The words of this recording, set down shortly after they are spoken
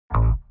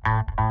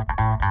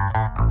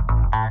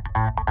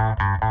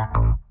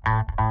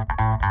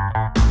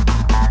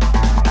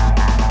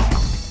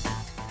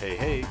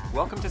Hey,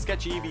 welcome to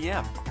Sketchy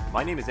EBM.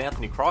 My name is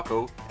Anthony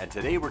Crocco, and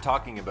today we're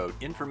talking about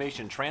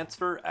information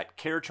transfer at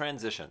care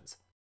transitions.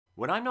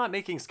 When I'm not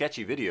making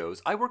sketchy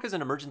videos, I work as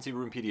an emergency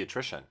room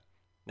pediatrician.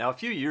 Now, a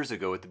few years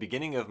ago, at the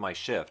beginning of my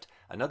shift,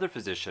 another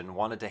physician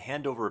wanted to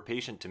hand over a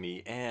patient to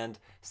me and,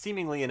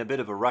 seemingly in a bit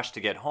of a rush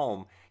to get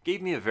home,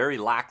 gave me a very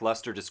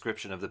lackluster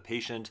description of the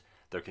patient,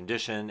 their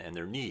condition, and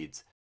their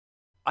needs.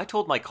 I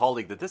told my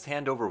colleague that this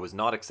handover was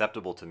not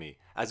acceptable to me,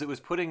 as it was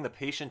putting the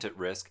patient at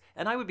risk,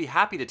 and I would be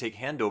happy to take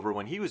handover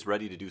when he was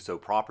ready to do so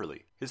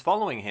properly. His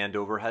following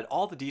handover had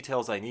all the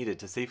details I needed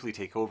to safely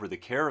take over the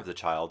care of the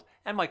child,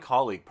 and my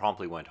colleague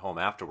promptly went home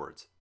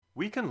afterwards.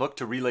 We can look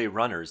to relay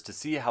runners to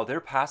see how their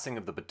passing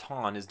of the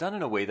baton is done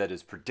in a way that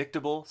is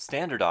predictable,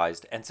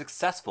 standardized, and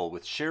successful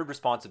with shared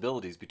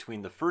responsibilities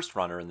between the first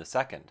runner and the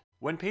second.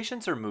 When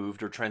patients are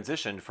moved or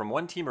transitioned from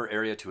one team or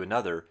area to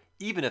another,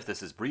 even if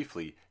this is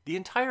briefly, the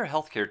entire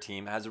healthcare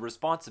team has a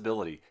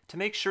responsibility to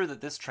make sure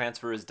that this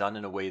transfer is done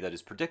in a way that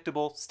is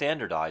predictable,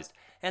 standardized,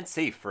 and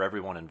safe for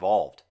everyone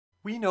involved.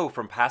 We know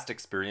from past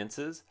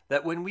experiences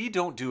that when we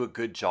don't do a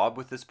good job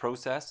with this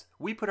process,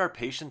 we put our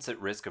patients at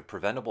risk of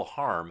preventable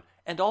harm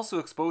and also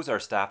expose our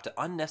staff to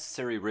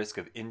unnecessary risk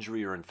of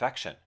injury or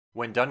infection.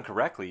 When done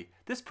correctly,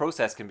 this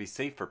process can be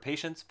safe for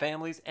patients,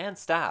 families, and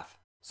staff.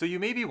 So you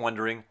may be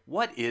wondering,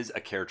 what is a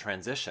care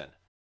transition?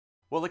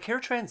 Well, a care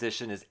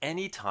transition is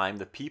any time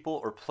the people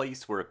or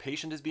place where a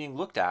patient is being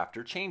looked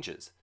after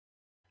changes.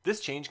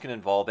 This change can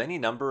involve any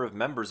number of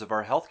members of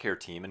our healthcare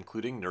team,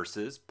 including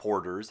nurses,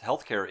 porters,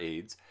 healthcare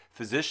aides,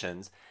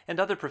 physicians, and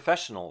other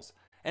professionals.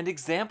 And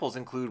examples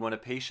include when a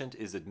patient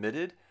is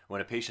admitted,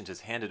 when a patient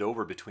is handed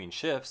over between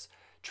shifts,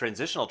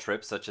 transitional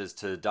trips such as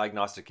to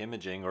diagnostic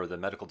imaging or the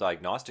medical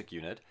diagnostic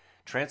unit,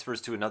 transfers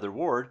to another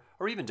ward,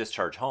 or even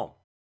discharge home.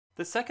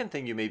 The second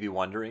thing you may be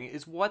wondering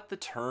is what the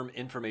term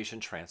information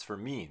transfer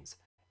means.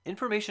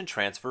 Information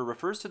transfer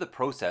refers to the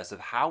process of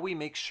how we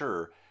make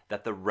sure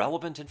that the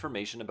relevant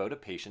information about a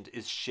patient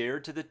is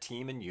shared to the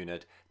team and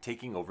unit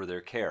taking over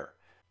their care.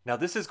 Now,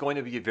 this is going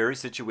to be very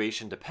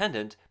situation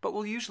dependent, but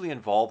will usually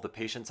involve the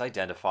patient's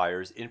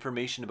identifiers,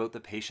 information about the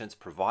patient's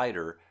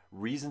provider,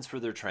 reasons for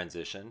their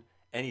transition,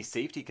 any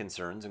safety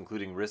concerns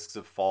including risks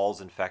of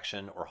falls,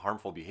 infection, or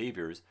harmful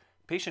behaviors,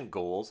 patient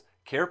goals,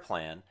 care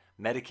plan,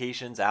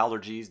 medications,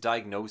 allergies,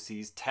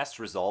 diagnoses, test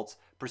results,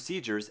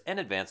 procedures, and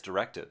advanced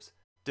directives.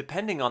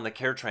 Depending on the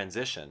care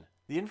transition,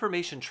 the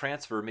information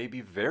transfer may be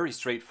very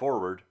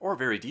straightforward or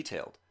very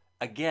detailed.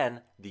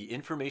 Again, the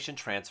information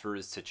transfer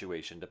is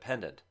situation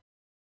dependent.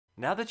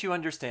 Now that you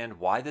understand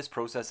why this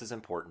process is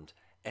important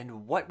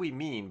and what we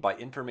mean by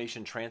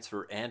information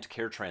transfer and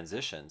care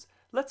transitions,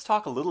 let's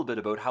talk a little bit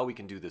about how we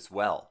can do this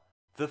well.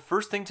 The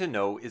first thing to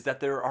know is that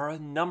there are a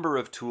number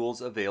of tools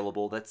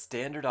available that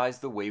standardize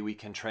the way we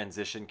can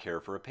transition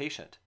care for a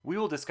patient. We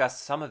will discuss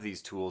some of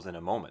these tools in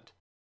a moment.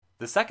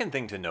 The second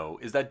thing to know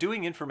is that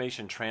doing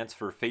information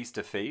transfer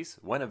face-to-face,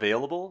 when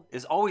available,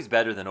 is always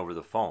better than over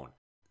the phone.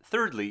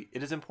 Thirdly,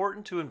 it is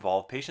important to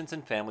involve patients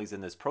and families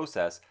in this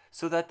process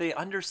so that they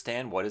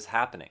understand what is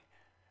happening.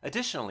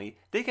 Additionally,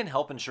 they can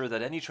help ensure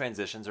that any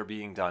transitions are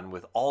being done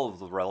with all of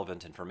the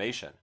relevant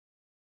information.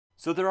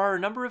 So there are a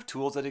number of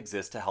tools that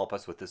exist to help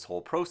us with this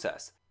whole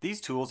process.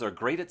 These tools are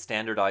great at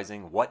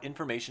standardizing what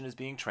information is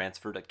being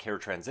transferred at care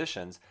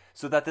transitions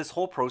so that this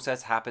whole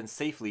process happens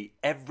safely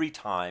every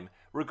time,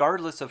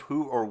 regardless of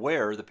who or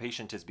where the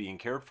patient is being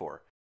cared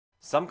for.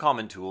 Some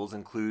common tools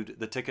include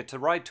the Ticket to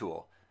Ride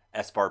tool,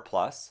 SBAR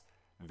Plus,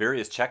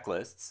 various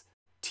checklists,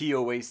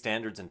 TOA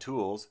standards and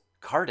tools,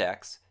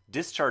 Cardex,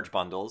 discharge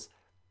bundles,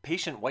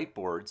 patient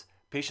whiteboards,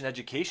 patient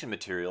education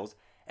materials,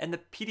 and the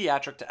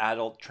Pediatric to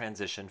Adult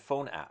Transition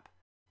phone app.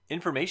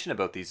 Information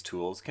about these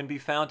tools can be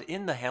found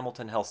in the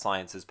Hamilton Health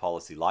Sciences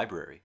Policy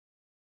Library.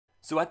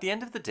 So at the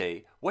end of the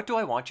day, what do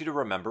I want you to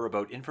remember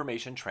about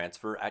information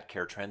transfer at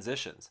care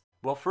transitions?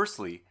 Well,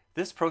 firstly,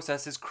 this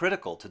process is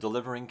critical to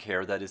delivering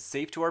care that is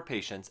safe to our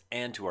patients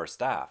and to our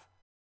staff.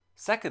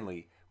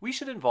 Secondly, we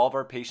should involve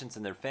our patients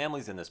and their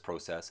families in this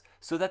process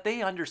so that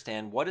they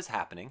understand what is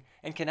happening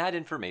and can add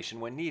information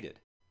when needed.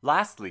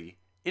 Lastly,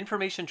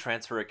 information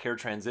transfer at care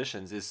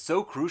transitions is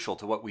so crucial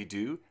to what we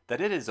do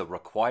that it is a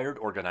required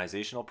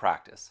organizational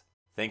practice.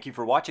 Thank you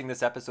for watching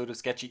this episode of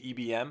Sketchy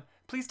EBM.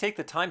 Please take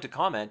the time to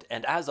comment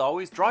and, as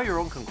always, draw your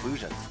own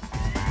conclusions.